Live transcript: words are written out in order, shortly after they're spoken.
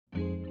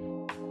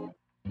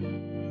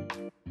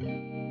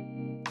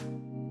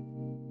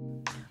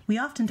We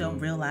often don't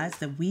realize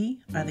that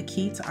we are the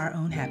key to our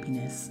own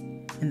happiness,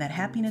 and that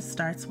happiness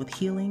starts with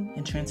healing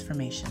and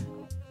transformation.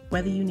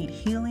 Whether you need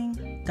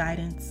healing,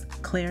 guidance,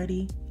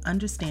 clarity,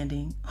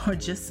 understanding, or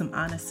just some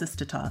honest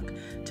sister talk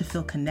to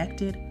feel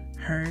connected,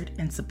 heard,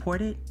 and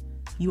supported,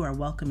 you are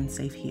welcome and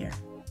safe here.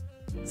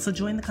 So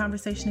join the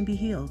conversation and be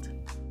healed.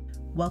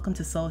 Welcome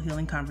to Soul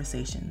Healing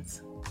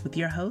Conversations with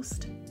your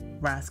host,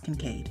 Roz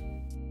Kincaid.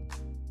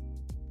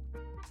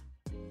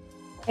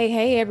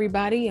 Hey,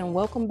 everybody, and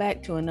welcome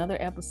back to another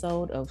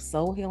episode of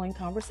Soul Healing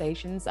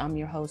Conversations. I'm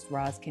your host,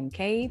 Roz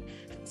Kincaid,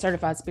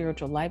 certified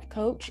spiritual life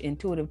coach,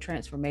 intuitive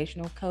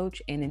transformational coach,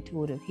 and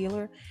intuitive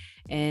healer.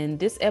 And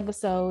this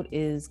episode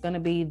is going to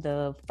be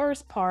the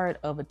first part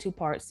of a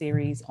two-part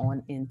series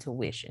on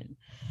intuition.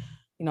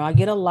 You know, I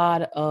get a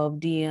lot of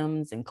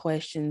DMs and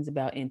questions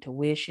about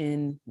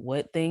intuition,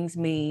 what things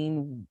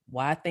mean,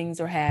 why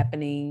things are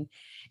happening.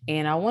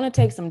 And I want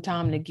to take some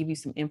time to give you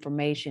some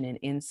information and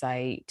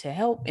insight to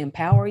help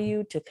empower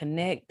you to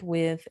connect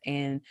with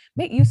and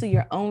make use of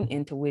your own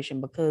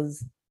intuition,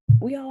 because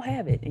we all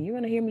have it. And you're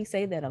going to hear me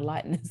say that a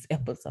lot in this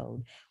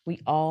episode.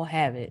 We all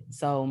have it.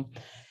 So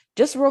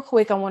just real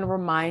quick, I want to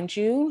remind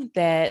you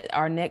that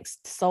our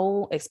next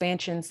Soul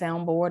Expansion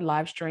Soundboard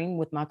live stream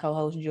with my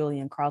co-host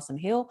Julian Crossan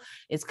Hill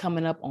is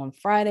coming up on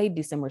Friday,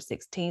 December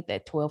 16th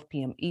at 12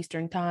 p.m.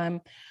 Eastern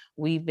Time.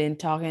 We've been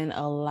talking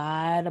a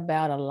lot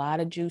about a lot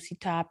of juicy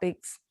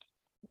topics,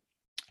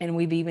 and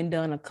we've even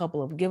done a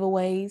couple of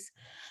giveaways.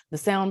 The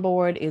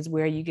soundboard is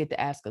where you get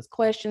to ask us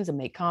questions and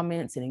make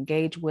comments and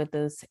engage with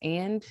us.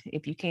 And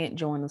if you can't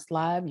join us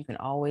live, you can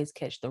always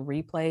catch the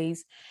replays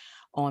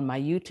on my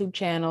YouTube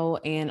channel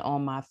and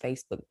on my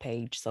Facebook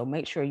page. So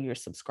make sure you're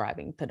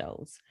subscribing to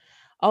those.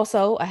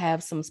 Also, I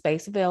have some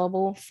space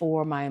available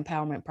for my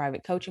Empowerment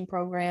Private Coaching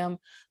Program.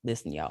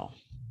 Listen, y'all,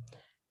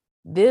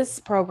 this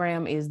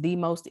program is the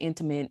most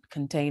intimate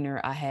container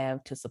I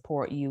have to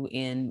support you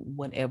in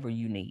whatever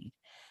you need.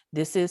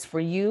 This is for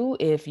you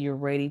if you're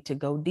ready to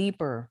go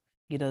deeper,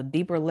 get a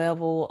deeper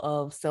level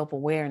of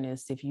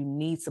self-awareness, if you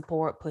need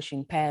support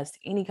pushing past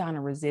any kind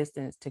of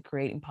resistance to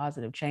creating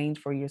positive change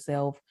for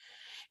yourself,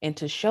 and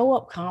to show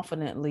up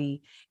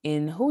confidently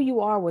in who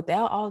you are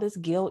without all this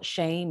guilt,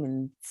 shame,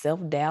 and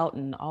self-doubt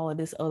and all of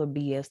this other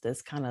BS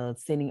that's kind of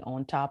sitting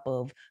on top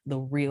of the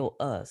real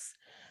us.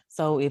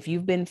 So if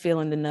you've been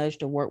feeling the nudge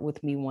to work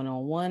with me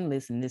one-on-one,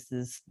 listen, this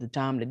is the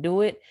time to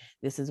do it.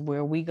 This is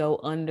where we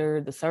go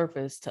under the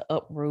surface to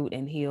uproot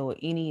and heal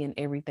any and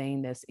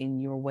everything that's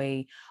in your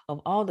way of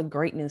all the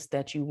greatness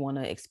that you want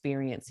to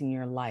experience in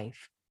your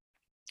life.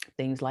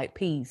 Things like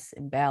peace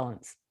and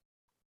balance,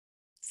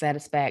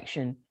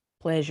 satisfaction,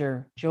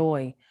 pleasure,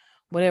 joy,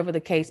 whatever the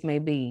case may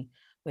be.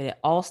 But it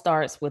all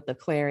starts with the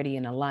clarity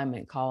and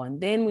alignment call.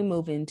 And then we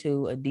move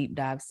into a deep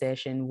dive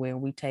session where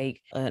we take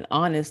an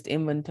honest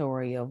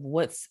inventory of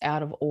what's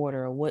out of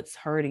order, or what's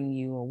hurting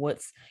you, or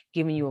what's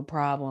giving you a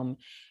problem,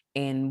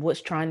 and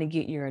what's trying to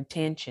get your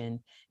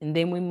attention. And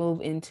then we move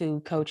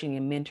into coaching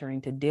and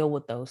mentoring to deal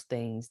with those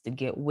things, to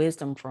get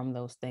wisdom from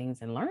those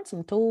things and learn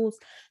some tools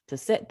to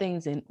set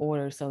things in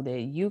order so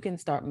that you can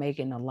start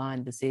making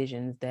aligned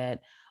decisions that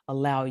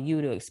allow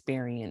you to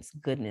experience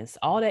goodness,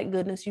 all that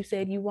goodness you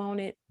said you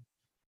wanted,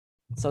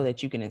 so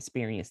that you can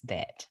experience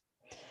that.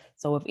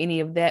 So if any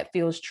of that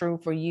feels true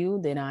for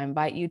you, then I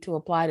invite you to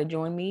apply to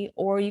join me,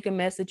 or you can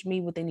message me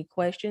with any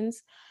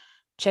questions.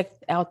 Check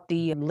out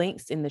the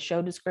links in the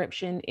show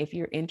description if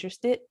you're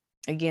interested.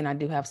 Again, I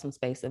do have some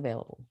space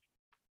available.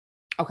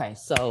 Okay,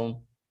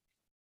 so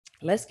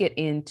let's get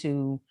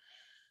into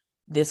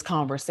this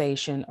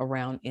conversation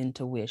around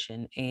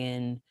intuition.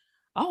 And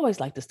I always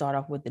like to start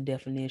off with the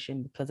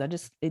definition because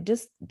it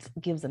just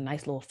gives a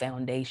nice little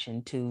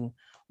foundation to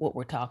what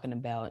we're talking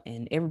about,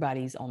 and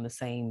everybody's on the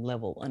same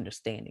level of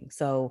understanding.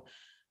 So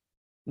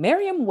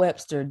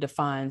Merriam-Webster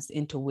defines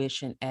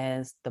intuition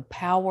as the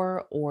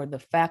power or the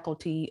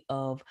faculty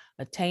of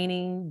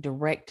attaining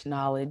direct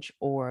knowledge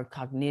or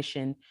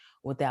cognition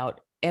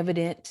without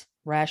evident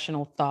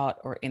rational thought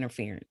or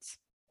interference.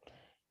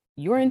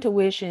 Your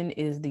intuition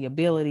is the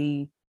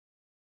ability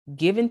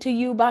given to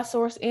you by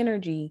source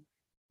energy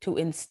to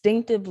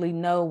instinctively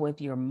know with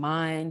your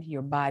mind,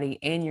 your body,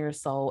 and your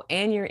soul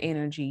and your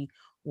energy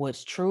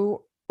what's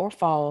true or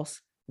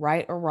false,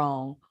 right or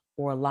wrong,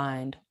 or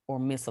aligned or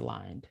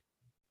misaligned.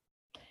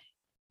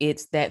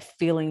 It's that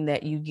feeling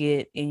that you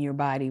get in your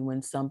body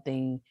when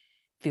something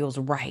feels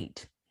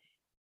right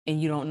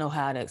and you don't know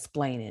how to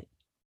explain it.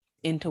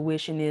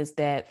 Intuition is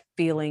that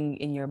feeling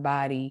in your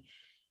body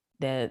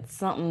that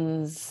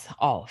something's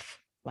off.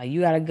 Like you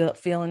got a gut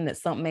feeling that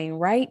something ain't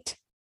right,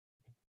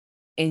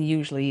 and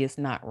usually it's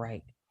not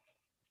right.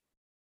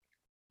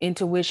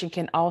 Intuition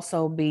can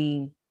also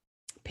be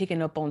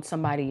picking up on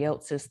somebody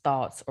else's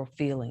thoughts or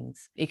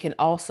feelings. It can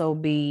also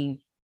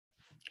be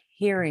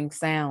hearing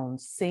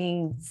sounds,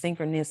 seeing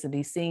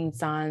synchronicity, seeing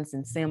signs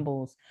and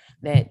symbols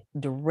that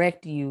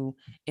direct you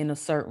in a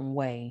certain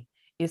way.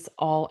 It's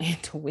all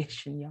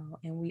intuition, y'all,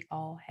 and we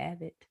all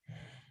have it.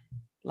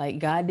 Like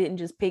God didn't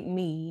just pick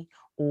me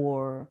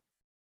or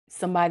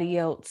somebody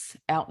else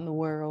out in the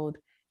world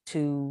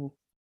to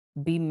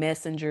be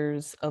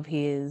messengers of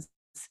his,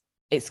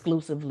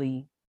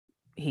 exclusively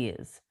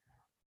his,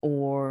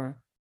 or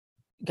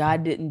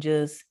God didn't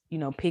just,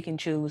 pick and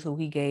choose who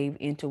he gave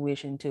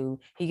intuition to.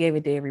 He gave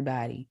it to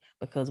everybody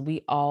because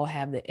we all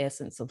have the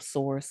essence of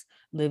source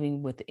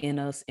living within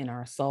us in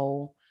our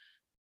soul.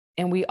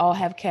 And we all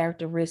have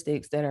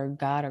characteristics that are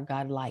God or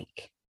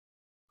God-like.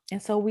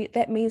 And so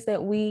that means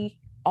that we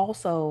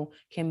also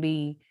can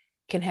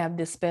have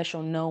this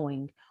special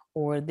knowing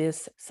or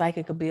this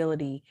psychic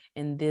ability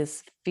and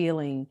this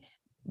feeling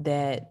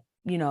that,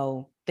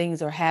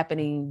 things are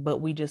happening, but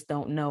we just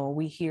don't know.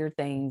 We hear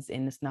things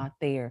and it's not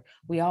there.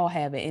 We all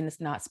have it and it's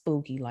not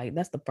spooky. Like,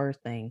 that's the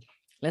first thing.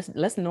 Let's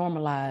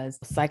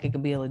normalize psychic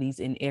abilities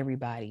in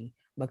everybody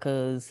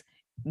because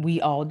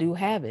we all do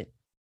have it.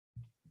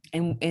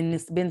 And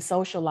it's been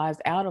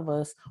socialized out of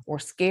us or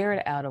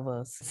scared out of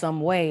us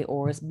some way,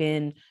 or it's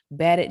been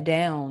batted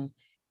down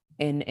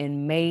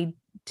and made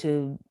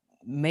to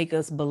make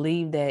us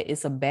believe that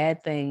it's a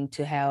bad thing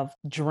to have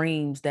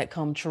dreams that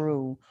come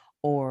true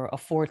or a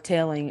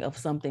foretelling of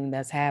something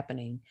that's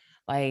happening.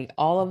 Like,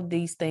 all of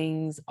these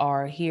things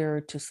are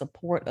here to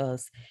support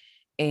us,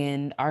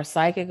 and our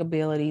psychic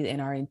abilities and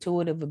our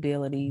intuitive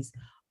abilities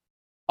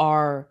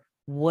are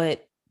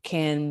what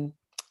can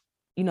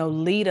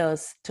lead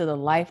us to the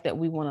life that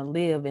we want to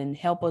live and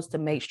help us to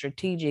make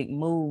strategic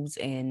moves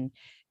and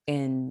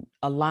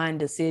align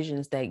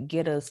decisions that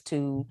get us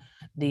to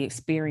the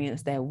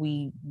experience that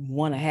we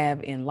want to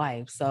have in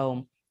life.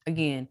 So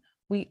again,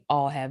 we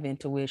all have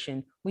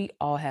intuition. We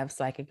all have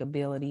psychic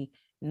ability.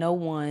 No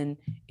one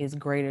is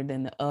greater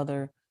than the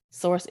other.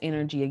 Source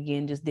energy,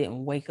 again, just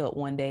didn't wake up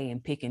one day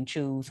and pick and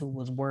choose who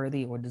was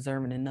worthy or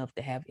deserving enough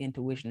to have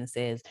intuition and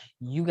says,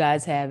 you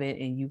guys have it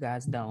and you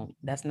guys don't.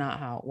 That's not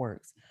how it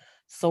works.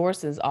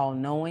 Source is all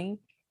knowing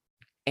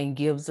and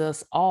gives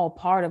us all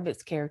part of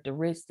its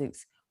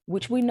characteristics,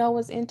 which we know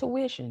is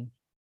intuition.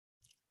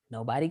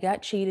 Nobody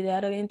got cheated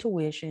out of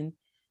intuition.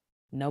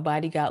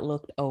 Nobody got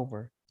looked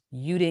over.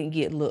 You didn't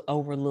get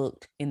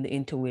overlooked in the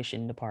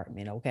intuition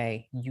department,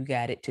 okay? You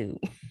got it too.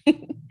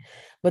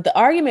 But the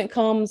argument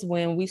comes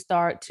when we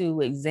start to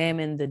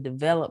examine the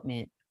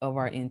development of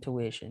our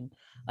intuition.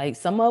 Like,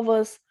 some of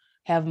us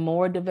have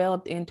more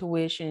developed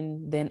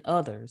intuition than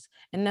others,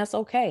 and that's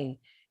okay.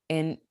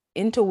 And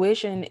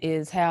intuition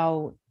is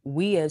how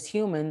we as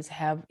humans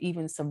have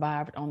even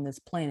survived on this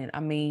planet. I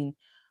mean,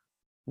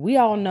 we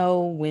all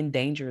know when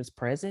danger is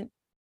present.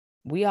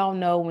 We all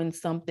know when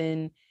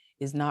something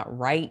is not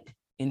right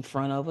in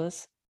front of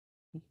us.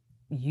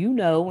 You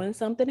know when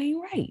something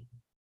ain't right.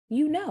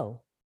 You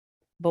know.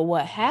 But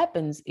what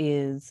happens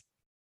is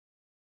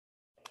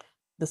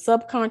the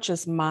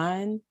subconscious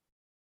mind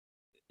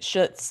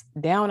shuts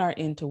down our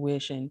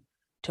intuition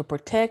to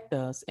protect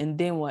us. And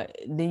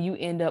then you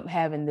end up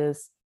having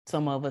this,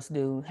 some of us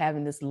do,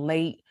 having this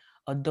late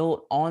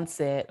adult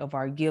onset of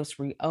our gifts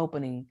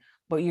reopening,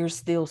 but you're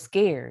still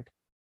scared,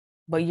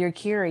 but you're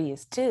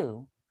curious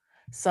too.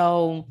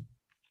 So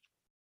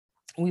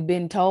we've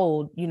been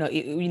told,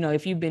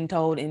 if you've been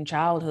told in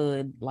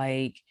childhood,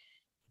 like,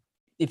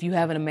 if you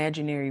have an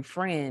imaginary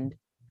friend,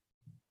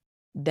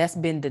 that's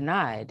been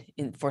denied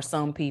for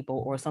some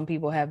people, or some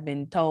people have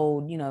been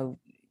told,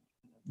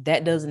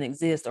 that doesn't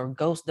exist, or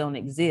ghosts don't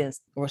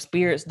exist, or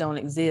spirits don't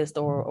exist,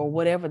 or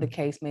whatever the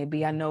case may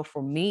be. I know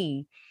for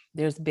me,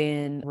 there's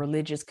been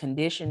religious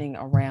conditioning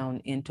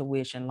around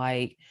intuition,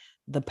 like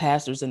the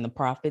pastors and the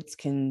prophets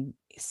can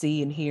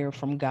see and hear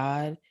from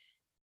God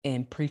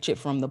and preach it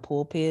from the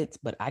pulpits,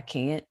 but I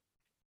can't.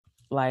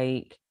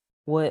 Like,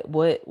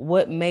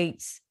 what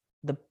makes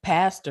the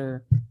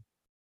pastor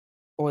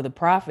or the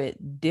prophet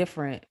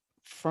different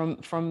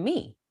from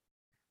me?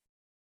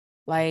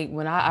 Like,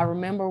 when I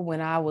remember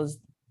when I was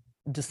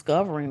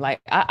discovering, like,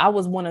 I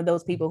was one of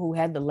those people who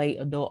had the late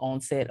adult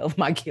onset of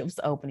my gifts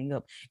opening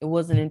up. It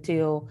wasn't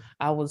until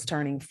I was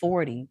turning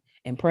 40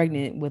 and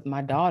pregnant with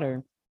my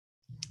daughter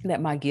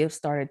that my gifts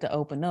started to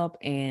open up,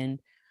 and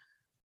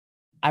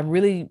I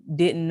really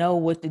didn't know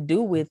what to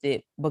do with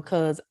it,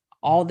 because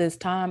all this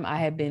time I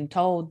had been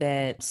told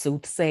that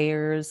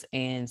soothsayers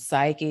and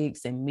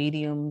psychics and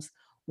mediums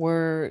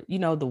were,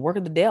 the work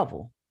of the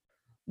devil.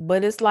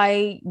 But it's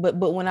like, but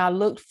when I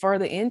looked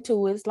further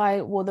into it, it's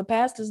like, well, the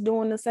pastor's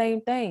doing the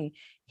same thing.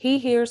 He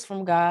hears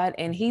from God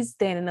and he's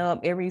standing up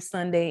every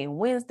Sunday and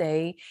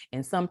Wednesday,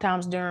 and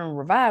sometimes during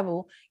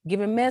revival,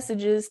 giving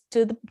messages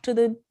to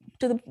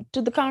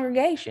the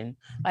congregation.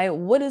 Like,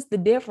 what is the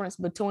difference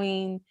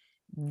between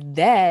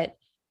that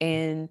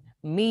and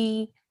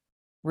me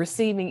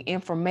receiving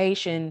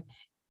information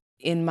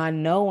in my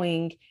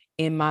knowing,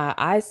 in my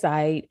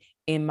eyesight,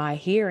 in my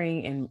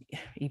hearing, and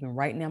even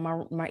right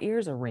now my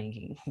ears are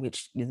ringing,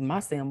 which is my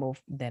symbol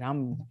that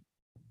I'm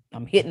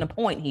hitting a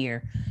point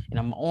here and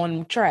I'm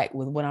on track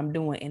with what I'm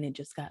doing, and it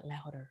just got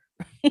louder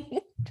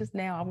just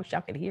now. I wish I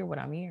could hear what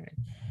I'm hearing.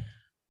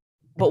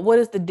 But what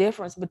is the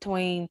difference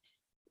between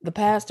the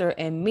pastor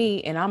and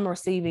me, and I'm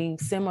receiving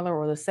similar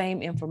or the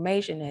same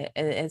information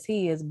as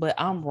he is, but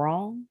I'm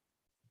wrong?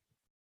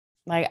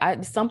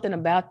 Like, something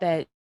about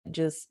that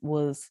just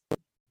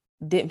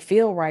didn't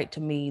feel right to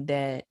me,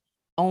 that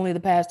only the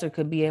pastor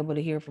could be able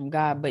to hear from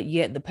God, but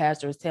yet the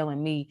pastor is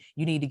telling me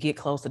you need to get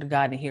closer to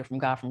God and hear from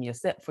God from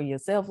yourself for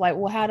yourself. Like,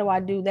 well, how do I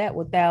do that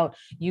without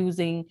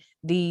using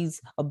these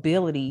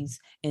abilities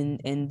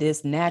and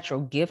this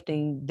natural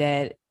gifting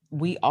that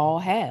we all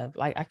have?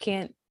 Like, I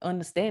can't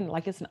understand.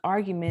 Like, it's an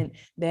argument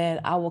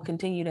that I will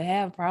continue to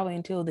have probably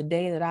until the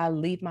day that I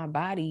leave my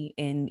body.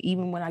 And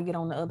even when I get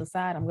on the other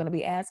side, I'm going to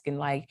be asking,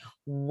 like,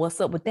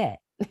 what's up with that?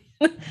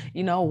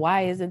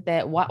 Why is it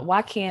that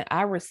why can't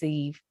I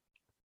receive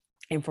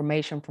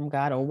information from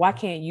God, or why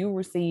can't you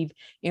receive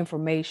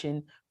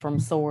information from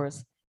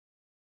source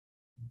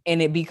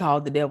and it be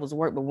called the devil's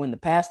work, but when the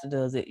pastor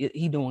does it,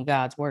 he doing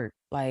God's work?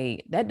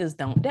 Like, that just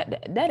don't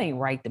that ain't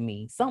right to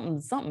me.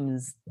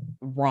 Something's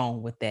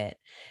wrong with that.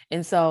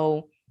 And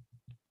so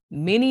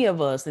many of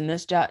us, and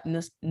this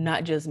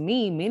not just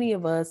me, many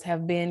of us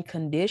have been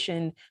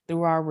conditioned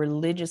through our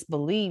religious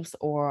beliefs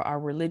or our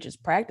religious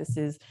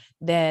practices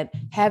that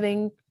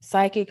having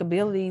psychic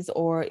abilities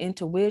or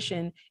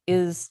intuition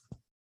is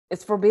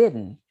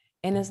forbidden.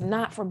 And it's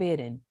not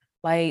forbidden.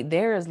 Like,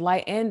 there is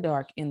light and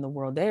dark in the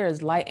world. There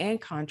is light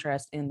and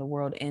contrast in the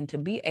world. And to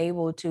be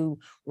able to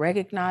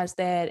recognize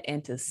that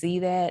and to see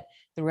that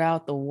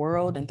throughout the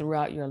world and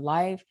throughout your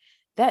life,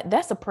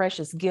 that's a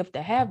precious gift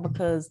to have.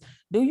 Because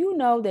do you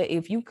know that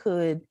if you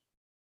could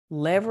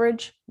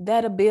leverage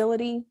that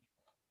ability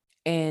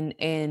and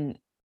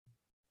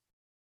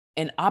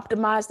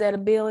optimize that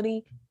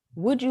ability,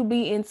 would you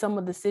be in some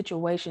of the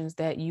situations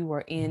that you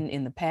were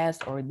in the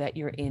past or that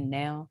you're in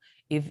now?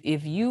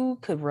 If you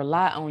could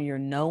rely on your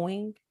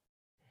knowing,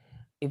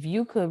 if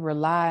you could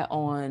rely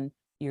on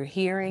your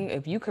hearing,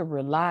 if you could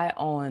rely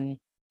on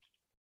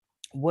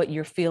what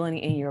you're feeling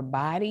in your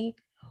body,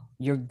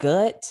 your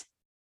gut,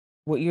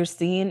 what you're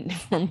seeing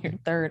from your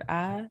third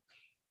eye,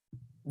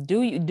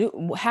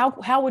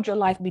 how would your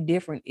life be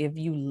different if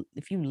you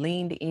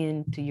leaned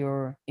into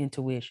your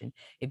intuition,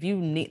 if you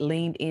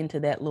leaned into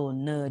that little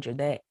nudge or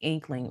that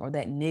inkling or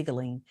that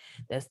niggling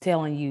that's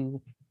telling you,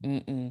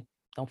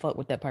 don't fuck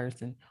with that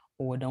person,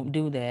 or don't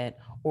do that?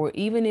 Or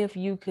even if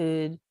you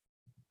could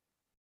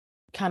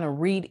kind of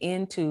read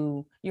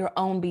into your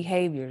own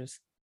behaviors,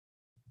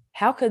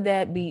 how could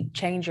that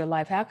change your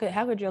life? How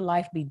could your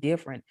life be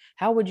different?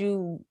 How would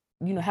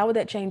how would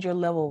that change your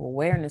level of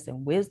awareness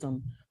and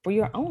wisdom for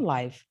your own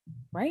life,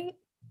 right?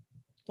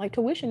 Like,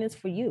 tuition is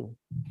for you.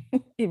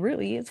 It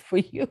really is for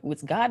you.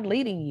 It's God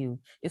leading you.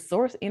 It's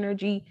source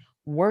energy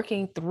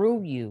working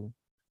through you.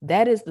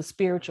 That is the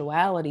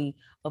spirituality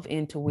of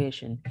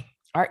intuition.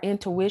 Our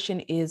intuition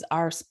is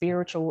our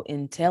spiritual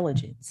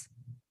intelligence.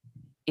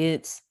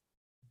 It's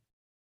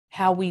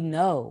how we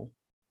know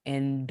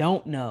and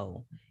don't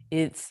know.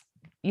 It's,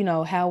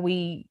 how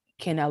we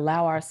can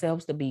allow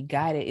ourselves to be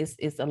guided.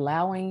 It's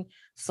allowing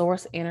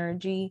source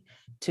energy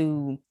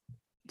to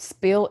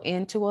spill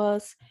into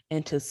us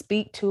and to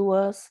speak to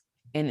us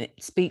and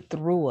speak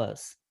through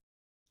us,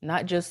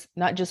 not just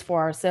for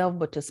ourselves,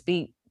 but to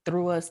speak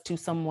through us to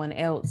someone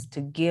else,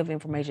 to give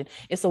information.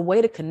 It's a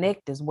way to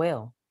connect as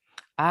well.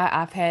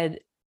 I've had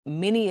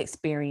many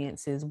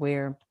experiences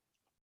where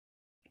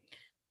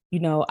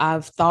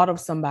I've thought of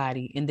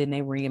somebody and then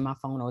they ring my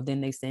phone, or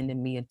then they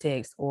sending me a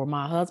text, or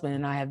my husband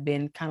and I have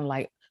been kind of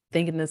like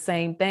thinking the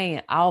same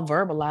thing. I'll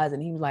verbalize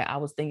and he was like, I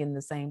was thinking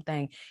the same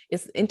thing.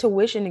 It's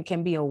intuition. It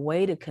can be a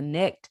way to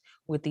connect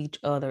with each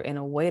other and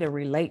a way to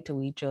relate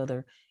to each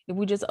other if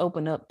we just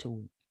open up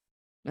to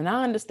it. And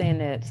I understand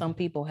that some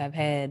people have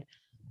had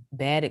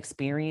bad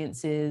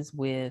experiences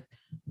with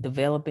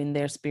developing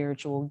their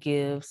spiritual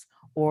gifts,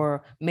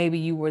 or maybe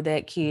you were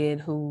that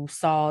kid who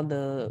saw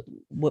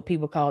what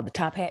people call the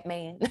top hat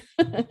man.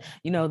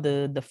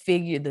 The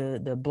figure,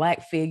 the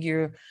black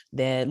figure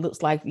that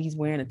looks like he's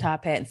wearing a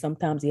top hat and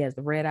sometimes he has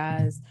the red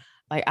eyes.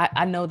 Like,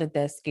 I know that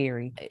that's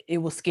scary. It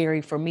was scary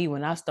for me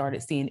when I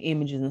started seeing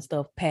images and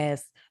stuff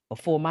pass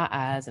before my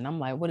eyes, and I'm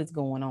like, what is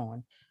going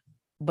on?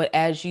 But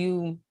as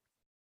you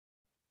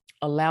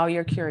allow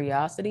your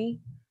curiosity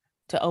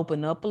to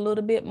open up a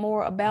little bit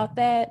more about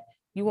that,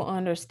 you will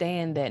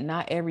understand that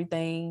not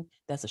everything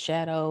that's a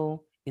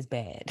shadow is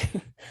bad.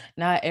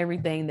 Not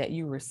everything that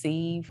you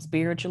receive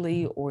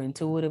spiritually or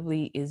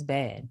intuitively is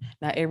bad.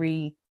 Not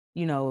every,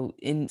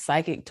 in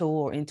psychic tool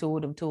or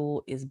intuitive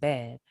tool is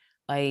bad.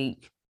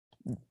 Like,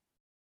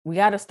 we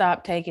got to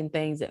stop taking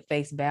things at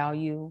face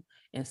value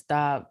and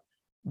stop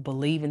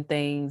believing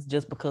things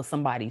just because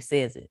somebody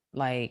says it.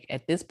 Like,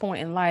 at this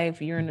point in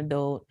life, you're an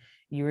adult,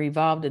 you're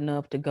evolved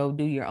enough to go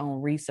do your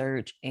own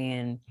research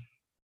and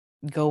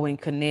go and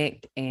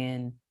connect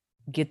and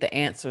get the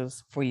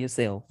answers for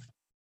yourself.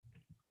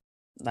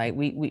 Like,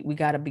 we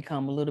got to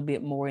become a little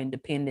bit more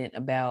independent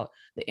about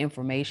the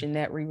information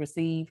that we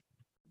receive,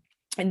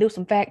 and do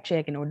some fact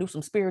checking or do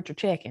some spiritual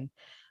checking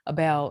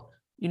about,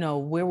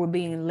 where we're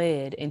being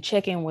led, and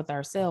check in with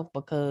ourselves,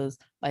 because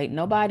like,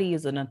 nobody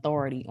is an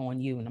authority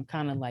on you. And I'm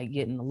kind of like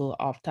getting a little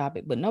off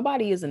topic, but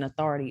nobody is an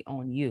authority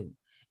on you.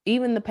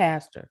 Even the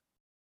pastor,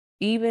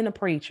 even a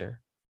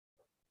preacher,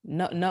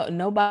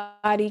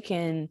 nobody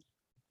can,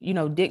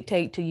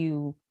 dictate to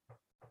you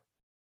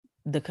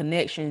the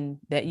connection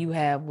that you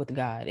have with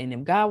God. And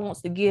if God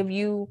wants to give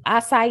you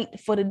eyesight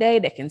for the day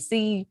that can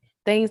see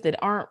things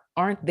that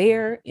aren't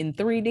there in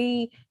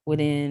 3D, well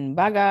then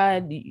by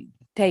God,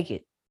 take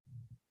it.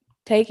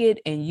 Take it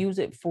and use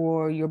it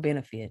for your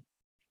benefit.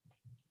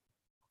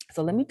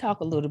 So let me talk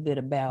a little bit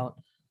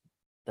about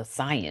the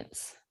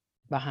science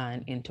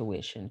behind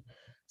intuition.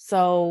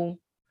 So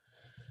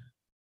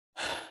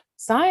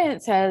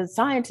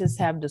scientists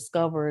have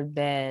discovered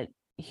that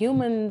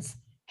humans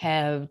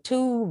have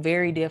two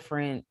very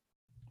different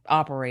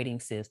operating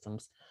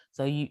systems.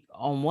 So you,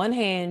 on one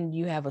hand,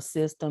 you have a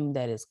system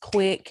that is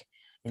quick,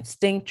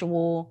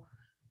 instinctual,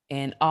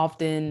 and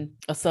often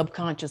a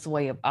subconscious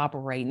way of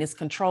operating. It's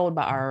controlled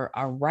by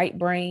our right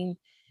brain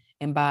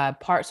and by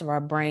parts of our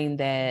brain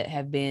that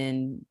have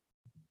been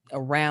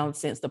around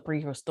since the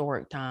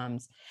prehistoric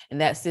times.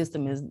 And that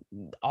system is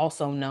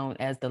also known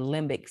as the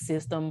limbic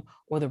system,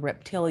 or the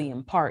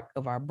reptilian part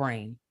of our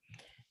brain.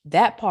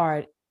 That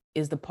part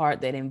is the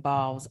part that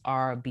involves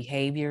our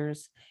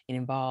behaviors, it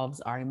involves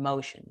our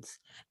emotions.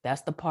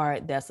 That's the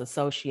part that's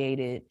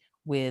associated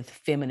with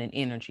feminine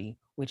energy,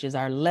 which is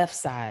our left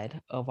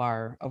side of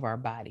our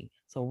body.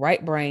 So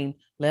right brain,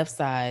 left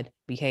side,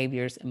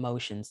 behaviors,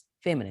 emotions,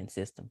 feminine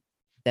system.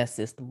 That's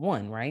system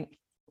 1, right?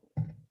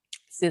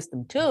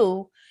 System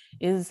 2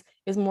 is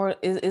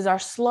our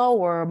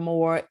slower,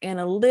 more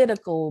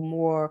analytical,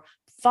 more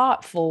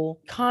thoughtful,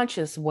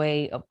 conscious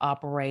way of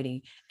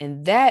operating,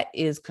 and that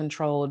is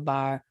controlled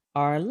by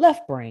our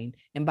left brain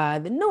and by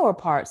the newer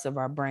parts of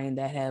our brain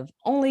that have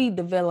only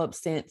developed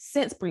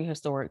since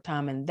prehistoric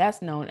time, and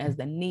that's known as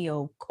the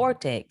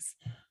neocortex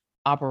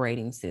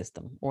operating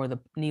system, or the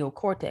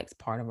neocortex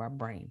part of our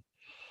brain.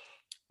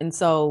 And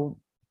so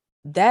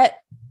that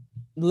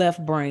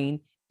left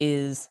brain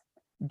is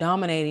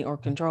dominating or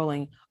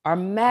controlling our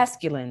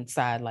masculine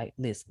side. Like,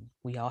 listen,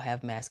 we all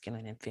have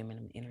masculine and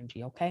feminine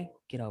energy, okay?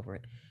 Get over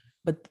it.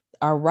 But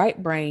our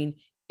right brain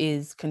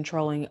is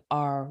controlling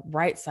our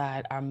right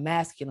side, our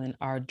masculine,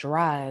 our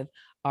drive,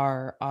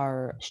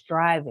 our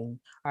striving,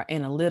 our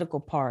analytical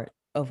part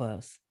of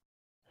us.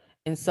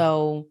 And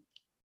so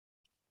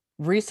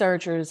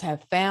researchers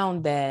have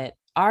found that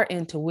our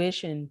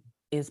intuition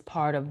is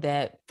part of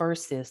that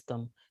first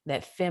system,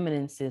 that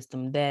feminine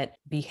system, that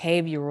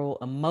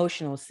behavioral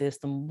emotional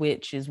system,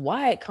 which is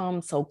why it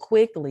comes so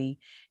quickly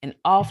and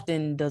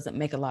often doesn't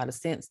make a lot of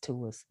sense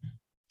to us.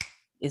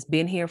 It's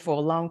been here for a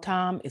long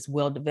time, it's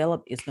well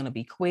developed, it's going to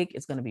be quick,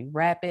 it's going to be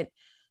rapid.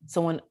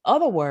 So in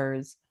other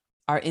words,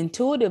 our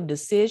intuitive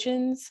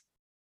decisions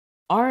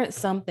aren't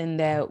something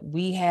that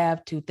we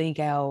have to think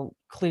out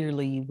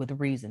clearly with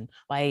reason.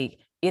 Like,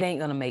 it ain't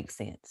going to make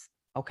sense.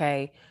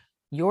 Okay.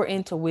 Your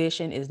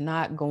intuition is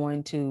not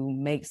going to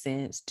make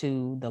sense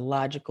to the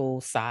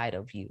logical side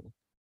of you.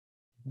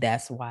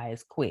 That's why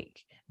it's quick.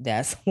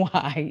 That's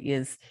why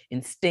it's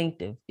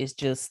instinctive. It's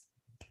just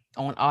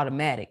on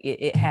automatic.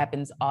 It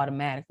happens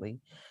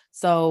automatically.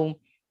 So,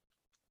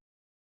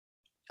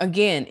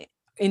 again,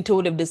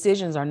 intuitive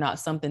decisions are not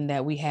something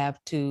that we have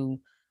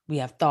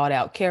thought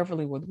out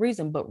carefully with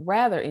reason, but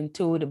rather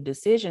intuitive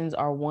decisions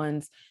are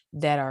ones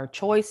that are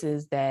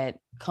choices that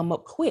come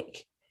up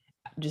quick,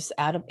 just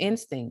out of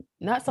instinct,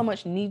 not so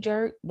much knee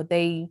jerk, but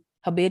they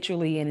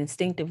habitually and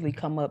instinctively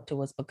come up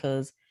to us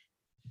because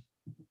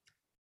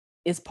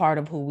it's part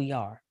of who we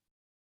are,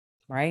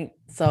 right?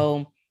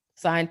 So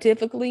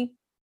scientifically,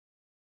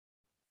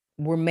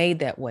 we're made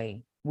that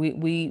way.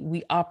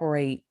 We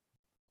operate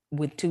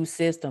with two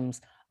systems: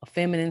 a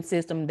feminine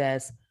system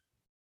that's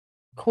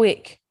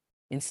quick,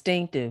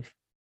 instinctive,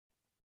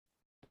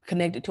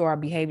 connected to our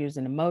behaviors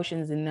and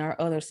emotions, and our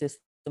other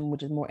system,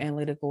 which is more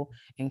analytical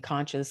and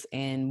conscious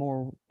and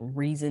more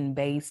reason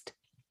based.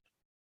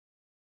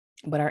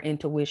 But our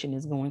intuition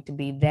is going to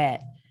be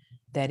that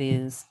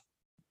is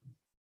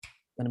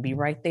going to be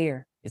right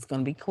there. It's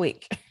going to be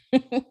quick.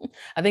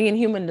 I think in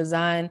human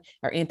design,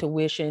 our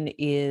intuition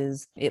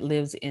it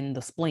lives in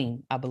the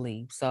spleen, I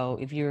believe. So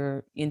if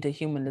you're into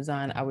human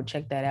design, I would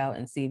check that out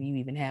and see if you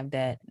even have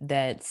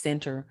that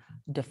center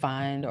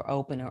defined or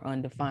open or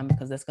undefined,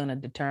 because that's going to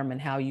determine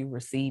how you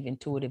receive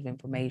intuitive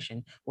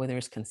information, whether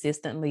it's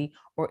consistently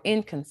or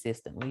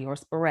inconsistently or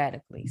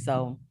sporadically.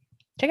 So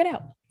check it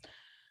out.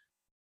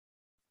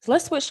 So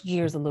let's switch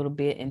gears a little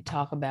bit and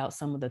talk about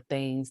some of the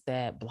things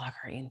that block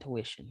our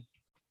intuition.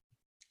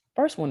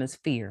 First one is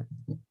fear.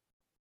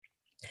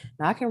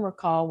 Now, I can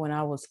recall when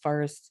I was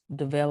first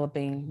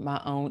developing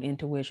my own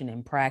intuition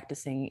and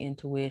practicing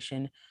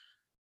intuition,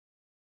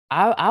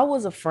 I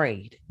was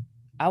afraid.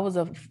 I was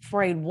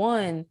afraid,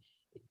 one,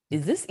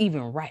 is this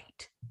even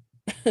right?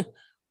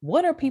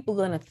 What are people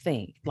going to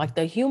think? Like,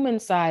 the human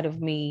side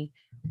of me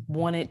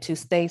wanted to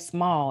stay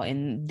small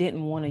and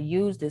didn't want to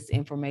use this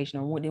information,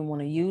 or didn't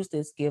want to use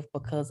this gift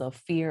because of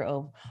fear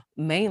of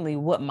mainly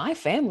what my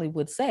family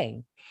would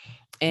say.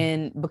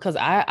 And because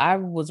I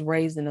was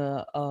raised in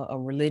a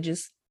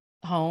religious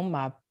home,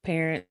 my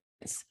parents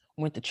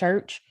went to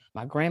church.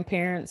 My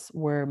grandparents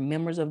were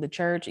members of the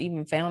church,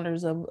 even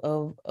founders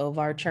of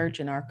our church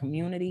and our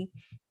community,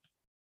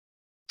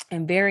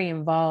 and very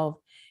involved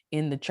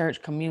in the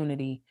church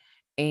community.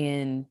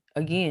 And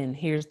again,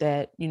 here's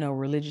that,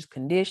 religious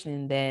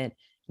conditioning that,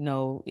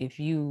 if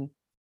you're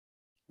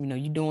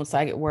doing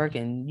psychic work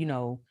and,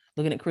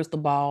 looking at crystal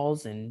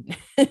balls and,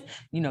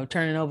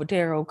 turning over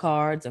tarot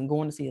cards and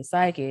going to see a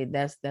psychic,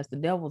 that's the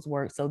devil's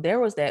work. So there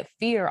was that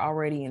fear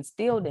already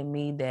instilled in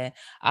me that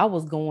I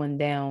was going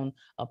down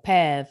a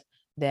path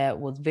that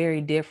was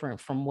very different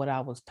from what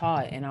I was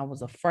taught. And I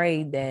was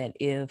afraid that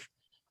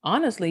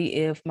honestly,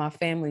 if my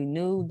family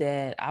knew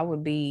that I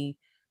would be,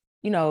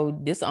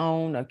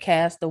 disowned or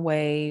cast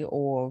away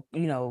or,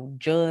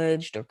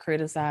 judged or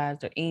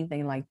criticized or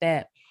anything like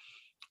that.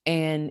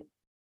 And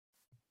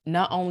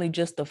not only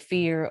just the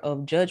fear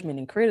of judgment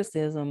and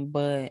criticism,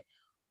 but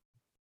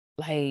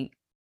like,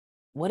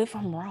 what if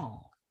I'm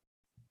wrong?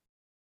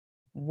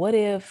 What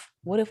if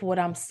what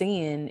I'm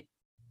seeing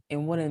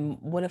and what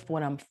if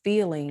what I'm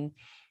feeling,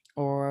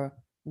 or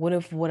what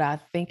if what I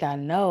think I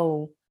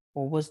know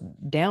or what's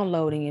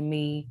downloading in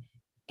me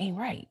ain't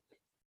right?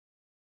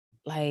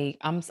 Like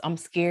I'm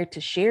scared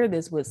to share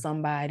this with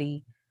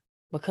somebody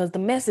because the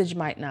message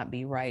might not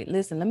be right.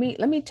 Listen,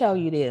 let me tell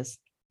you this.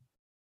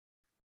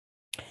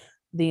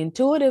 The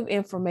intuitive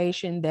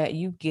information that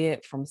you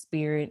get from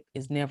spirit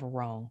is never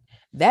wrong.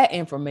 That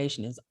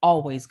information is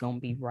always going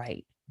to be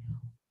right.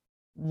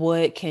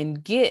 What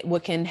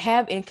can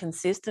have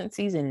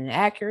inconsistencies and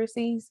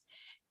inaccuracies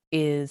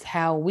is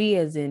how we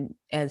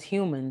as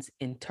humans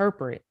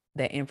interpret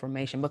that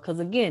information, because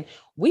again,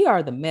 we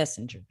are the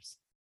messengers.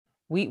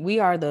 We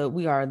are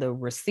the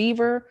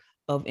receiver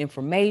of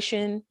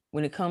information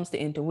when it comes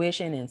to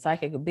intuition and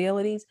psychic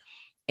abilities,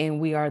 and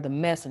we are the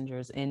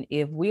messengers. And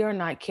if we are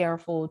not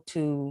careful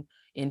to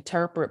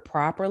interpret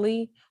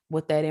properly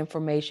what that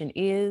information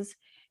is,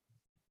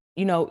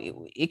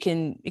 it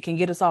can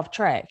get us off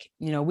track.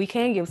 We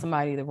can give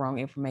somebody the wrong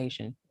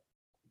information,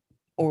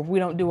 or if we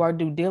don't do our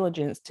due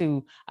diligence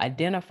to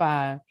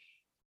identify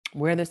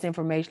where this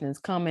information is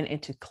coming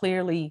and to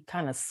clearly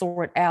kind of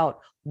sort out,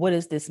 what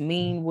does this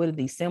mean? What do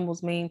these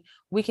symbols mean?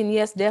 We can,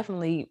 yes,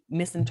 definitely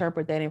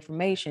misinterpret that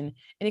information,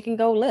 and it can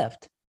go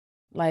left.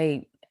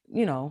 Like,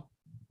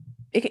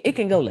 it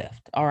can go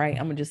left. All right.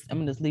 I'm gonna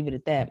just leave it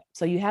at that.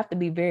 So you have to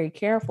be very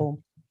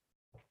careful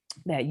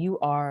that you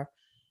are,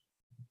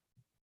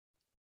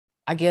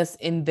 I guess,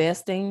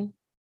 investing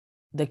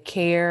the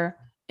care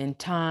and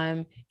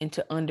time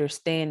into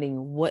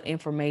understanding what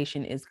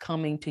information is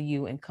coming to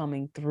you and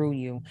coming through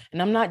you.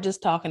 And I'm not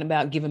just talking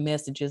about giving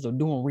messages or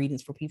doing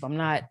readings for people. I'm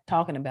not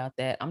talking about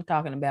that. I'm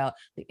talking about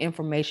the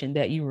information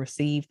that you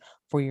receive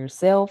for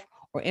yourself,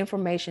 or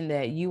information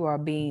that you are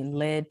being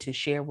led to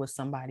share with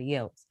somebody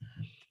else.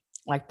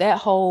 Like that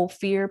whole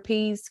fear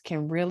piece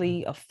can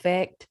really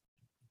affect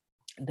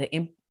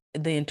the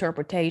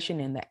interpretation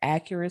and the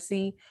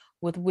accuracy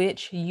with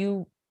which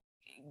you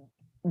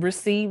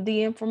receive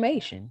the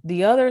information.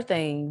 The other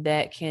thing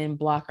that can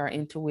block our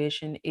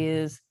intuition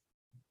is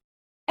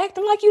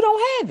acting like you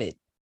don't have it.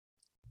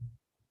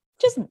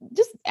 Just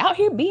out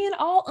here being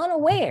all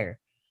unaware.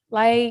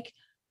 Like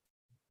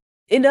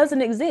it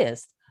doesn't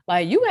exist.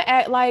 Like you can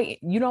act like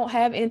you don't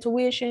have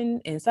intuition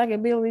and psychic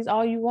abilities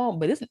all you want,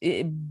 but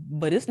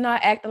it's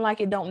not acting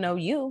like it don't know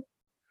you.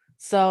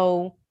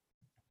 So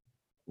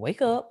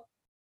wake up,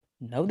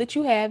 know that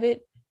you have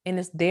it, and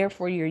it's there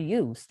for your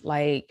use.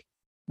 Like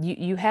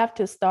you have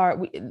to start,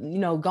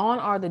 gone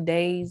are the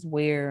days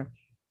where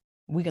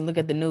we can look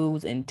at the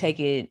news and take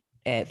it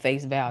at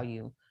face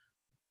value.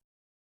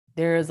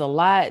 There's a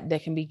lot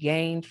that can be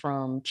gained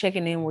from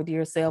checking in with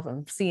yourself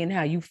and seeing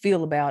how you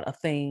feel about a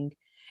thing,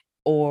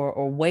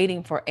 or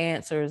waiting for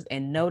answers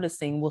and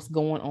noticing what's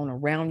going on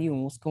around you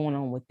and what's going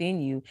on within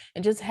you,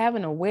 and just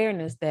having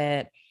awareness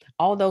that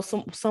although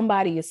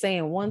somebody is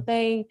saying one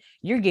thing,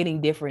 you're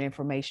getting different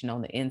information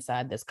on the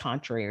inside that's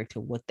contrary to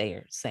what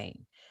they're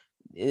saying.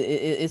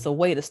 It's a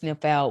way to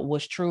sniff out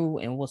what's true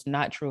and what's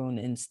not true,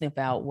 and sniff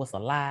out what's a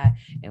lie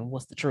and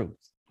what's the truth.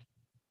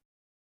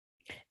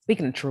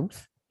 Speaking of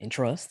truth and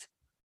trust,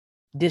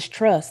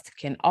 distrust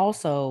can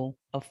also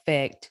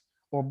affect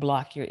or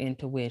block your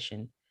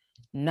intuition.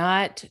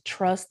 Not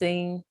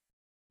trusting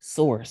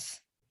source,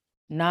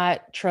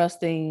 not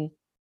trusting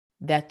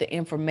that the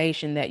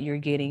information that you're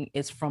getting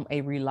is from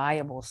a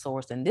reliable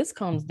source. And this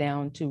comes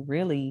down to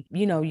really,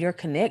 your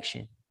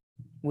connection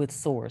with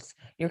source,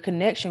 your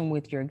connection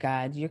with your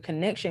guides, your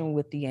connection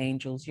with the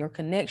angels, your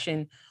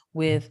connection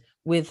with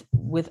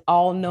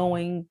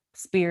all-knowing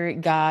spirit,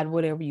 God,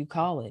 whatever you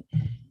call it.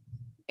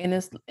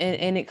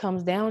 And it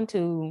comes down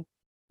to,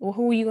 well,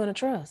 who are you going to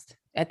trust?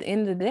 At the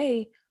end of the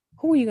day,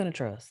 who are you going to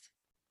trust?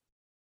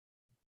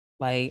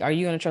 Like, are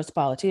you going to trust a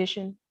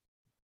politician?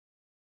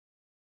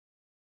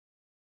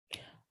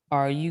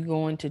 Are you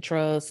going to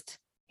trust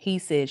he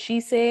said,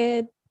 she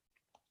said,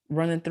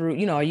 running through,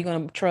 are you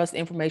going to trust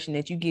information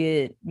that you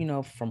get,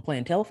 from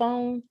playing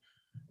telephone?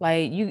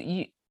 Like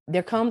you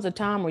there comes a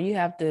time where you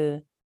have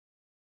to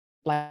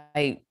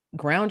like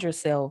ground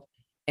yourself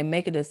and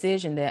make a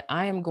decision that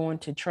I am going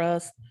to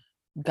trust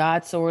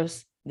God,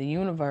 source, the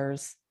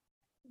universe,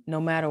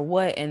 no matter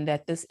what, and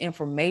that this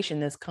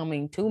information that's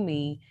coming to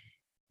me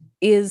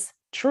is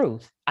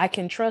truth. I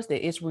can trust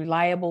it. It's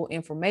reliable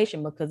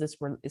information because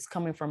it's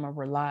coming from a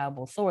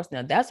reliable source.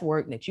 Now that's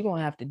work that you're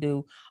gonna have to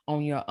do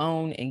on your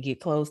own and get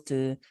close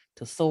to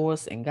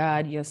source and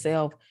guide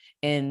yourself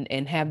and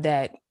have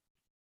that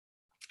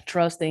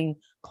trusting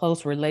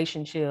close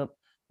relationship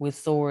with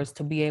source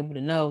to be able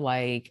to know,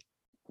 like,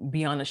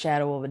 beyond a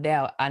shadow of a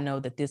doubt, I know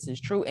that this is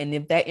true. And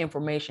if that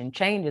information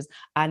changes,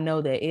 I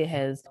know that it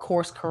has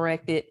course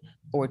corrected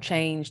or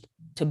changed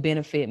to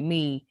benefit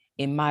me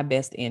in my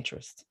best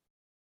interest.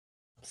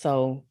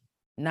 So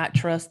not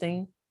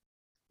trusting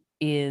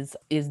is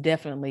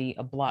definitely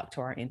a block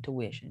to our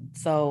intuition.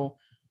 So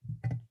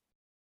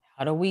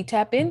how do we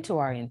tap into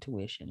our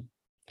intuition?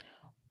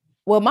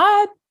 Well,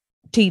 my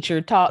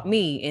teacher taught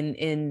me,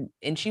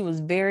 and she was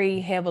very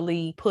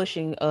heavily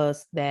pushing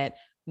us that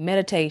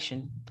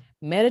meditation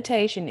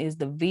is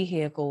the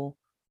vehicle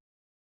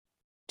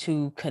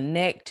to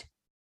connect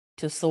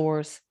to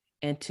source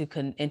and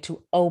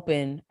to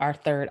open our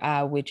third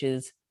eye, which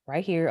is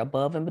right here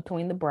above and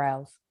between the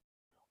brows,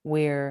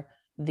 where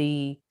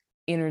the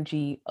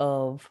energy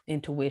of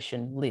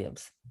intuition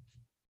lives.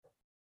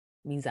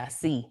 Means I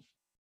see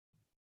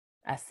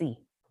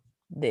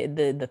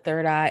the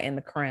third eye and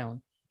the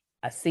crown.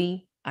 I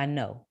see, I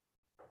know.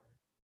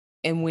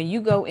 And when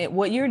you go in,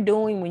 what you're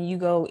doing when you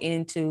go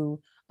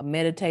into a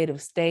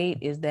meditative state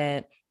is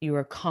that you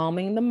are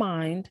calming the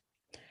mind,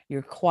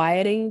 you're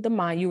quieting the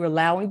mind, you're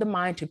allowing the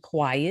mind to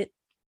quiet,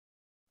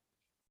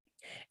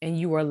 and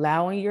you are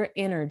allowing your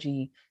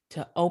energy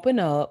to open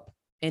up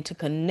and to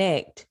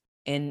connect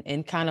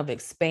and kind of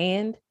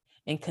expand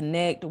and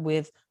connect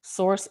with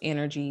source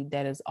energy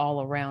that is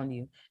all around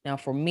you. Now,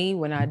 for me,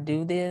 when I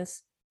do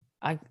this,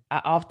 I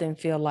often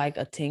feel like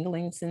a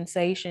tingling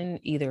sensation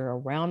either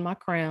around my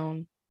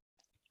crown.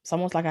 It's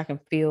almost like I can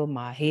feel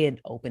my head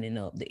opening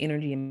up, the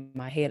energy in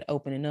my head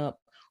opening up,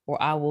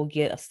 or I will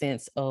get a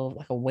sense of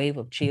like a wave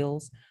of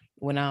chills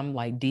when I'm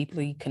like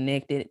deeply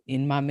connected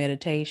in my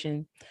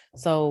meditation.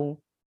 So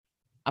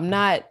I'm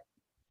not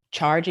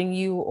charging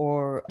you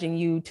or charging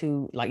you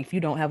to, like, if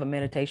you don't have a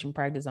meditation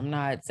practice, I'm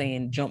not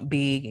saying jump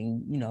big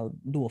and,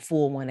 do a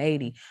full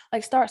 180.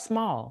 Like, start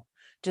small.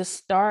 Just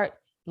start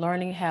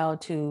learning how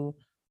to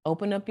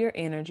open up your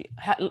energy.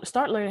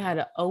 Start learning how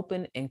to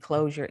open and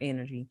close your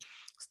energy.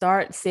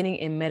 Start sitting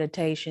in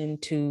meditation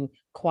to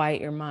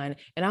quiet your mind.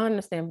 And I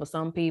understand for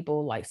some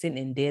people, like, sitting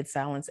in dead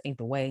silence ain't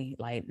the way.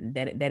 Like,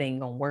 that ain't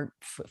gonna work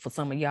for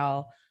some of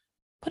y'all.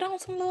 Put on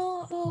some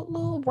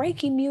little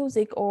Reiki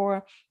music,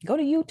 or go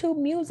to YouTube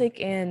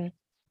Music and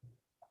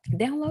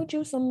download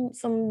you some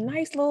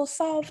nice little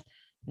soft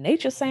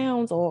nature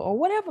sounds, or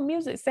whatever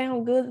music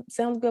sounds good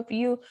for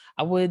you.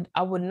 I would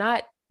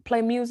not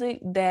play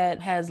music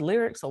that has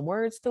lyrics or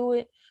words to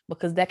it,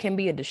 because that can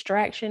be a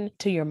distraction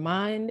to your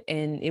mind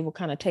and it will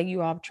kind of take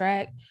you off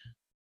track.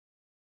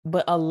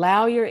 But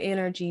allow your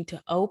energy to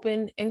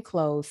open and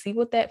close, see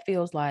what that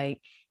feels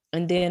like,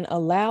 and then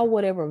allow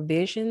whatever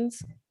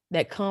visions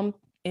that come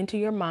into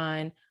your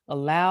mind,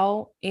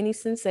 allow any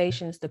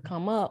sensations to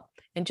come up,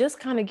 and just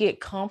kind of get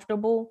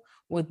comfortable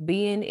with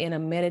being in a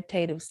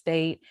meditative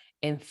state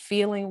and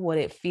feeling what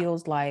it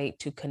feels like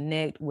to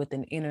connect with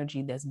an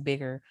energy that's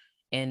bigger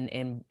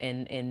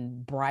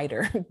and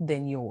brighter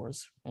than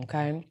yours.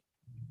 Okay.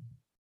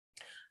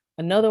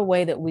 Another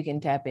way that we can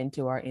tap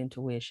into our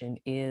intuition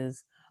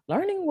is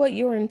learning what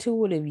your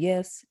intuitive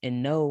yes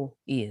and no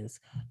is,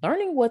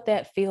 learning what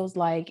that feels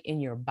like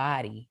in your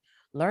body,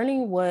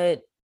 learning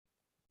what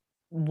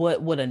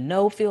a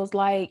no feels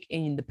like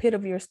in the pit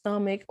of your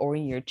stomach or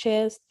in your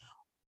chest,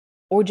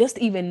 or just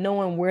even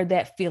knowing where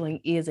that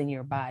feeling is in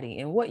your body.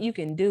 And what you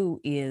can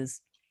do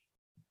is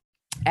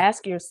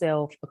ask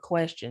yourself a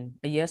question,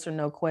 a yes or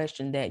no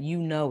question that you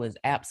know is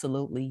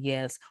absolutely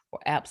yes or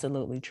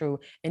absolutely true,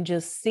 and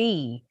just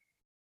see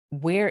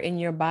where in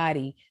your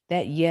body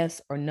that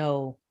yes or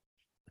no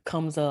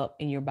comes up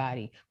in your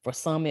body. For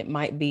some, it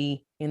might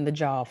be in the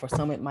jaw. For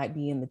some, it might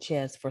be in the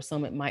chest. For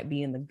some, it might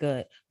be in the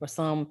gut. For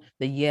some,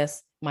 the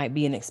yes might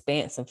be an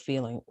expansive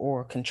feeling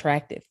or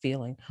contracted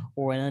feeling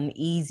or an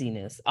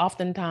uneasiness.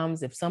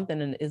 Oftentimes, if something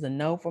is a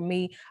no for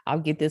me, I'll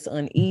get this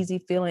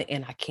uneasy feeling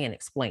and I can't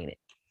explain it.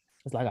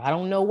 It's like, I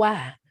don't know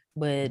why,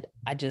 but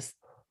it's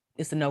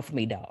a no for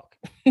me, dog.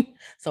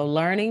 So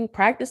learning,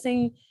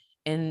 practicing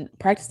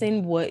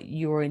what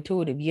your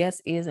intuitive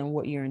yes is and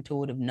what your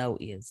intuitive no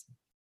is.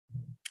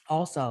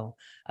 Also,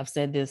 I've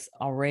said this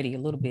already a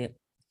little bit,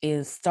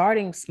 is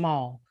starting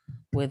small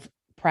with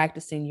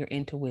practicing your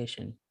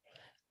intuition.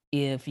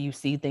 If you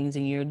see things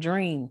in your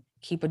dream,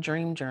 keep a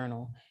dream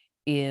journal.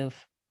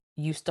 If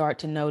you start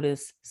to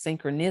notice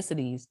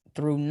synchronicities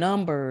through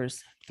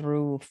numbers,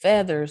 through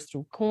feathers,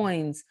 through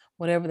coins,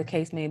 whatever the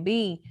case may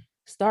be,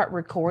 start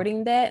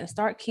recording that and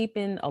start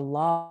keeping a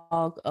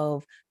log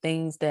of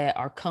things that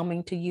are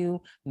coming to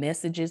you,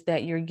 messages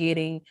that you're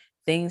getting,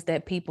 things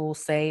that people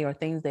say or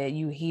things that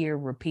you hear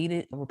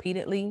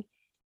repeatedly.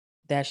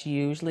 That's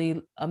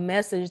usually a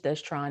message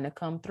that's trying to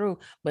come through.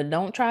 But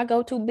don't try to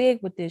go too big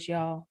with this,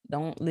 y'all.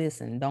 Don't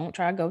listen. Don't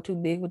try to go too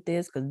big with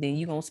this, because then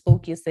you're gonna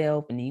spook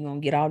yourself and then you're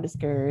gonna get all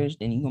discouraged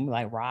and you're gonna be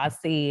like, Ross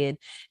said,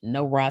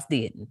 no, Ross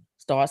didn't.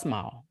 Start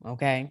small,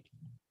 okay?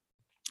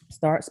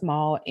 Start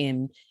small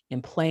and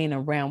playing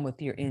around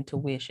with your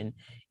intuition.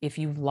 If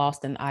you've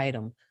lost an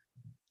item,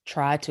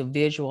 try to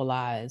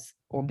visualize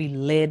or be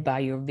led by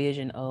your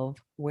vision of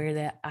where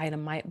that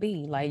item might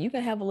be. Like, you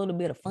can have a little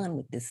bit of fun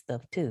with this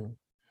stuff too.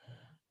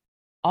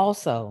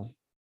 Also,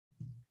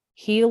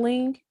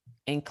 healing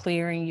and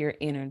clearing your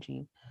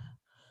energy.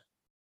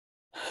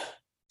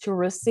 To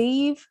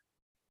receive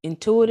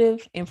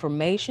intuitive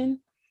information,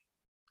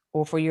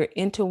 or for your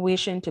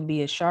intuition to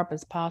be as sharp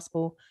as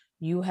possible,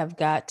 you have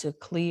got to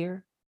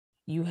clear.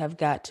 You have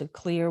got to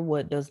clear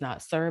what does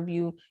not serve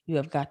you. You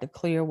have got to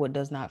clear what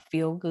does not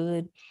feel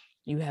good.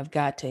 You have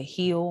got to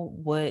heal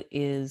what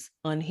is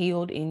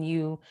unhealed in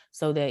you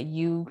so that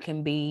you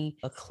can be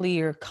a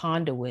clear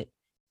conduit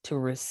to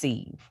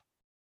receive,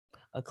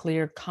 a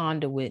clear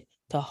conduit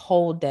to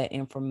hold that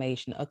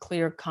information, a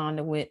clear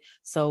conduit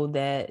so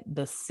that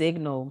the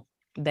signal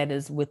that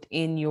is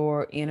within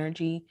your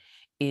energy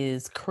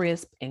is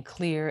crisp and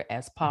clear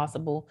as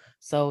possible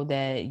so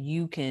that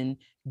you can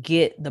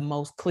get the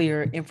most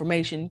clear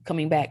information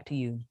coming back to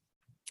you.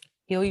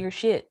 Heal your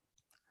shit.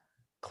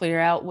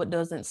 Clear out what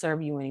doesn't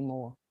serve you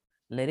anymore.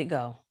 Let it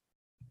go.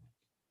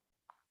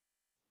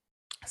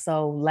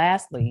 So,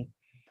 lastly,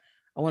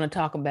 I want to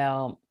talk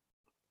about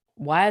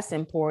why it's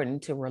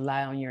important to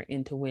rely on your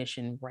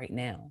intuition right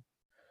now.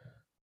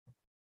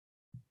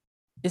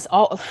 It's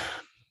all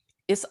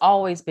it's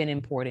always been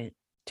important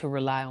to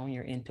rely on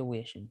your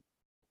intuition,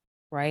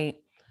 right?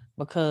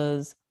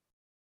 Because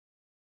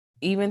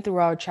even through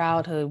our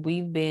childhood,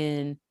 we've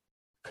been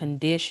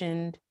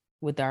conditioned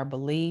with our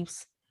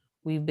beliefs.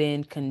 We've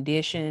been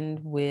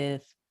conditioned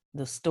with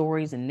the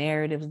stories and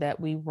narratives that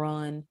we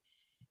run.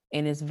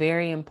 And it's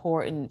very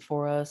important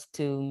for us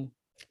to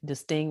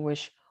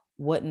distinguish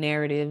what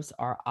narratives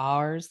are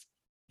ours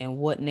and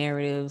what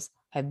narratives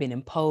have been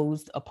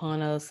imposed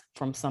upon us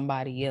from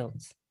somebody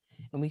else.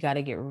 And we got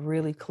to get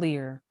really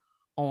clear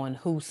on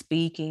who's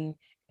speaking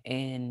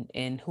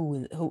and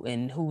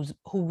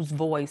whose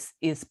voice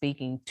is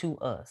speaking to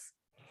us.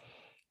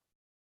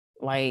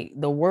 Like,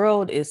 the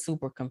world is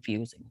super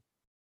confusing.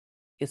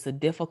 It's a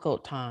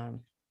difficult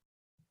time.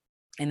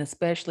 And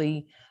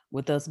especially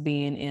with us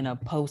being in a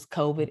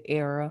post-COVID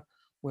era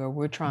where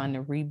we're trying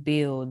to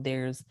rebuild,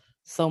 there's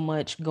so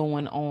much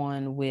going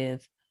on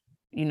with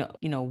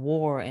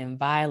war and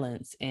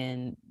violence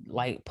and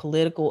like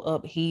political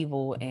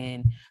upheaval,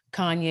 and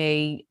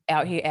Kanye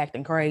out here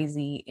acting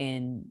crazy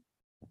and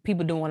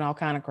people doing all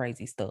kind of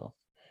crazy stuff.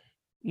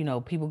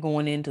 People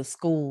going into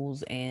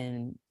schools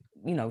and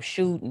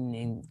shooting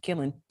and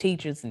killing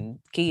teachers and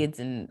kids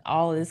and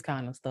all this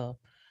kind of stuff.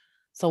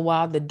 So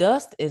while the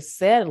dust is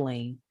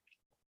settling,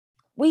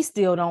 we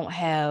still don't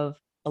have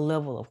a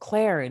level of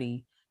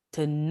clarity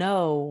to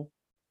know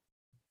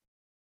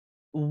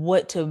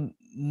what to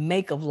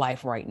make of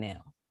life right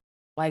now.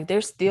 Like,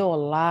 there's still a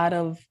lot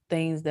of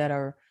things that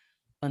are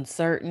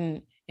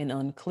uncertain and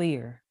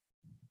unclear.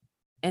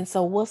 And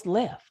so what's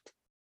left?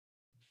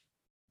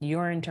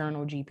 Your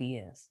internal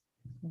GPS.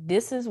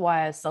 This is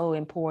why it's so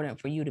important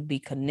for you to be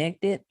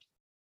connected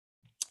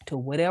to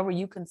whatever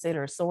you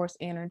consider source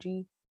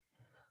energy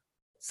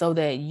so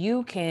that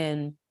you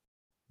can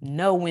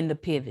know when to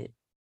pivot,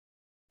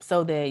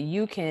 so that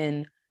you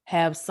can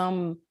have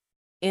some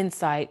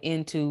insight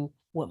into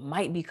what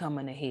might be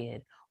coming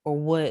ahead or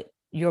what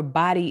your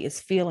body is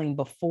feeling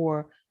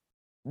before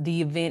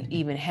the event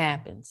even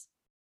happens.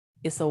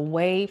 It's a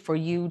way for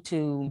you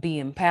to be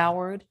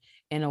empowered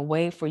and a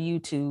way for you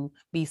to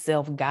be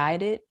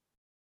self-guided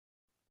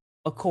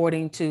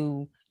according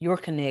to your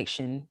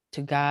connection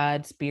to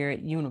God,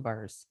 spirit,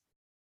 universe.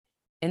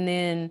 And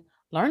then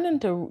learning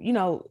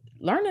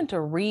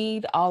to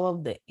read all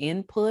of the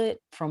input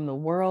from the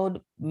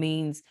world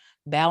means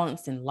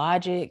balancing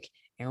logic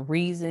and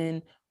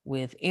reason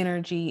with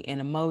energy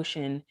and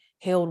emotion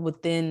held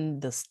within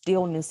the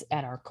stillness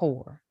at our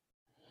core.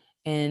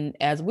 And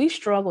as we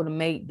struggle to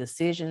make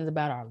decisions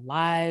about our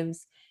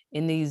lives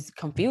in these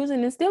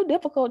confusing and still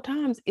difficult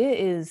times, it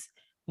is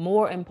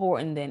more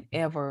important than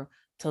ever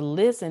to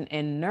listen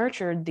and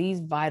nurture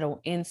these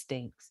vital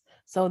instincts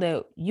so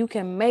that you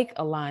can make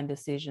aligned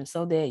decisions,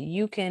 so that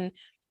you can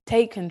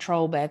take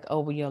control back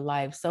over your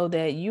life, so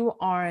that you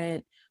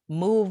aren't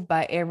moved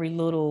by every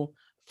little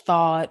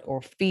thought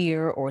or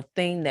fear or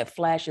thing that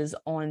flashes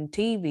on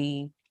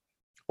TV,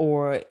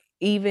 or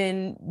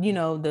even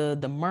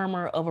the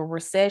murmur of a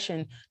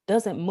recession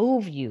doesn't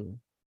move you.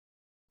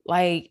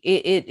 Like,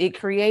 it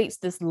creates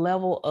this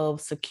level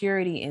of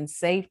security and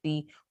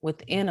safety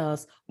within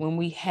us when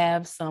we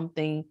have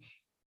something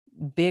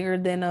bigger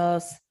than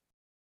us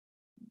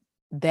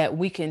that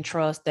we can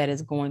trust that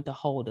is going to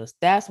hold us.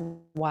 That's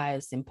why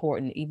it's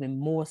important, even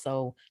more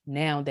so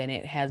now than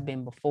it has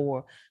been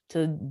before,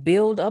 to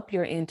build up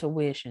your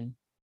intuition.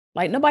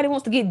 Like, nobody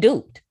wants to get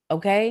duped,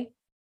 okay?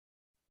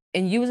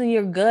 and using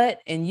your gut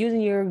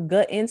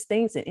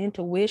instincts and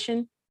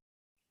intuition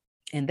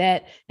and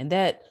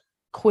that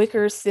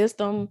quicker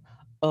system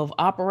of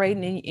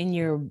operating in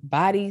your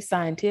body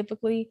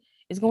scientifically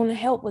is going to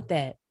help with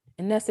that.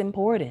 And that's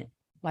important.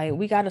 Like,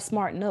 we got to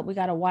smarten up, we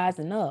got to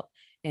wisen up,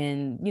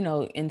 and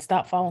and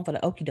stop falling for the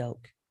okie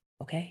doke.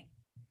 Okay.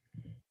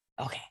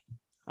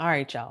 All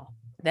right, y'all.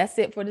 That's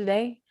it for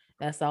today.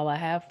 That's all I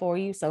have for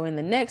you. So in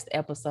the next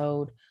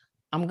episode,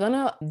 I'm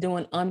gonna do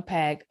an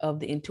unpack of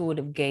the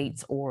intuitive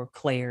gates or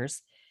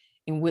clairs,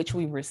 in which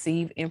we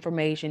receive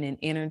information and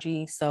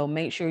energy. So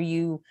make sure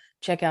you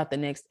check out the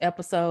next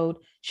episode.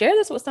 Share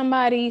this with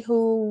somebody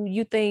who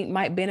you think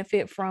might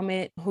benefit from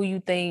it, who you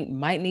think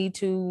might need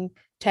to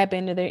tap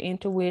into their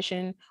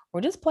intuition,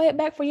 or just play it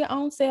back for your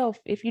own self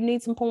if you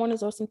need some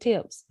pointers or some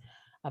tips.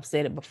 I've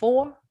said it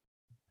before.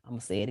 I'm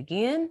gonna say it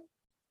again.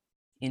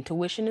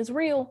 Intuition is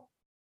real.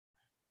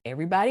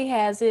 Everybody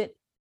has it,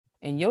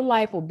 and your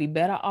life will be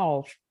better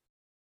off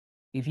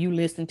if you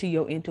listen to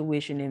your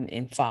intuition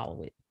and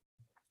follow it.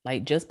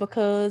 Like, just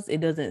because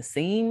it doesn't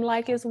seem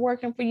like it's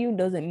working for you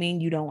doesn't mean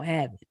you don't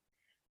have it.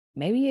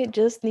 Maybe it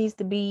just needs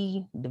to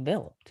be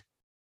developed.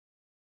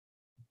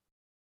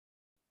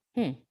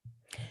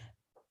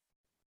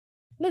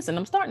 Listen,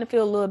 I'm starting to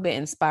feel a little bit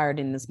inspired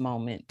in this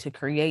moment to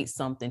create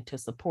something to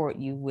support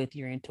you with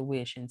your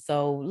intuition.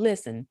 So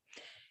listen,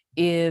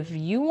 if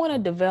you want to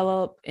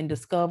develop and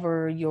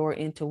discover your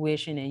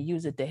intuition and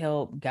use it to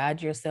help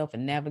guide yourself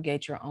and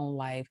navigate your own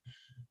life,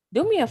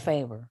 do me a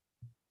favor.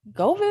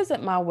 Go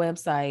visit my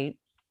website,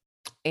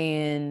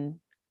 and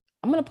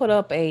I'm going to put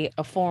up a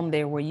form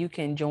there where you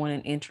can join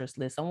an interest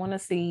list. I want to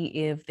see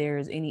if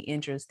there's any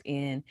interest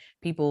in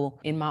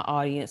people in my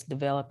audience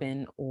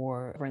developing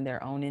or in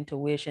their own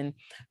intuition.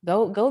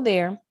 Go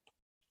there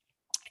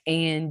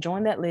and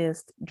join that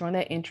list, join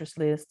that interest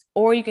list.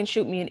 Or you can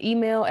shoot me an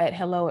email at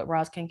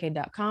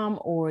hello@roskincaid.com,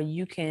 or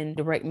you can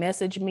direct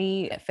message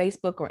me at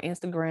Facebook or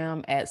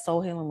Instagram at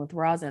Soul Healing with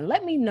Roz, and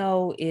let me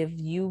know if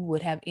you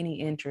would have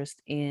any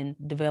interest in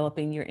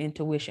developing your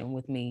intuition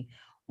with me.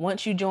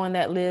 Once you join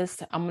that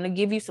list, I'm going to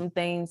give you some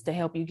things to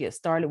help you get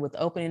started with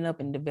opening up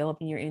and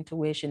developing your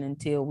intuition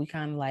until we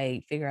kind of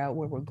like figure out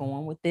where we're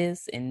going with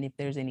this and if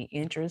there's any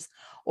interest.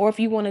 Or if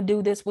you want to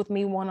do this with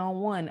me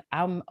one-on-one,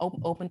 I'm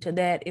open to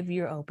that if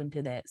you're open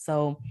to that.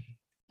 So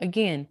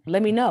again,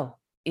 let me know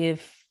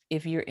if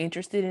you're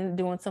interested in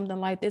doing something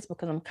like this,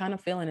 because I'm kind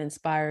of feeling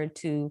inspired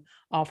to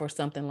offer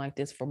something like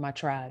this for my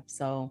tribe.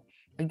 So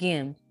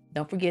again,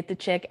 don't forget to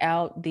check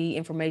out the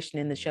information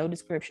in the show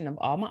description of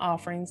all my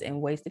offerings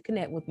and ways to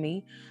connect with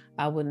me.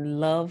 I would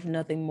love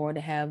nothing more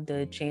to have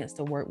the chance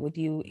to work with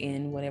you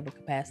in whatever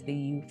capacity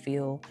you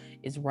feel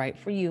is right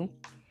for you.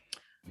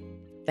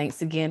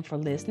 Thanks again for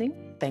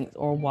listening. Thanks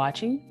or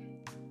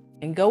watching.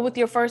 And go with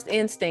your first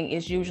instinct.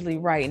 It's usually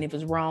right. And if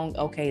it's wrong,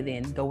 okay,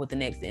 then go with the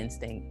next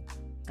instinct.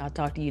 I'll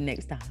talk to you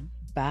next time.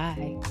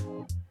 Bye.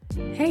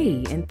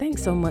 Hey, and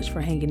thanks so much for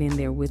hanging in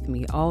there with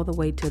me all the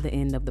way to the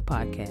end of the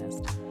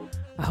podcast.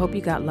 I hope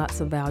you got lots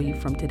of value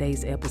from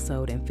today's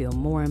episode and feel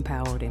more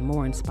empowered and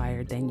more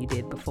inspired than you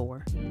did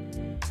before.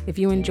 If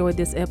you enjoyed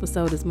this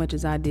episode as much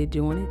as I did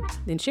doing it,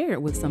 then share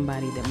it with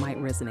somebody that might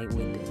resonate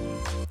with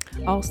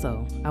it.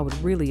 Also, I would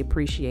really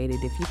appreciate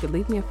it if you could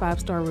leave me a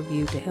 5-star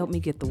review to help me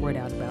get the word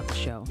out about the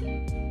show.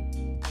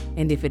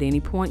 And if at any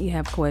point you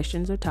have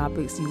questions or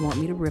topics you want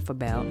me to riff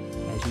about,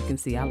 as you can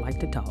see, I like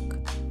to talk,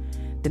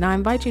 then I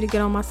invite you to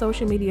get on my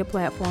social media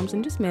platforms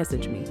and just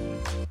message me.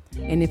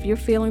 And if you're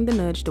feeling the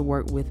nudge to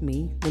work with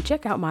me, then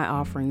check out my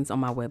offerings on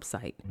my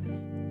website.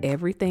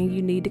 Everything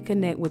you need to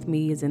connect with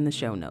me is in the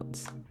show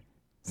notes.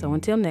 So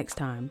until next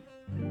time,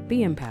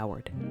 be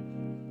empowered.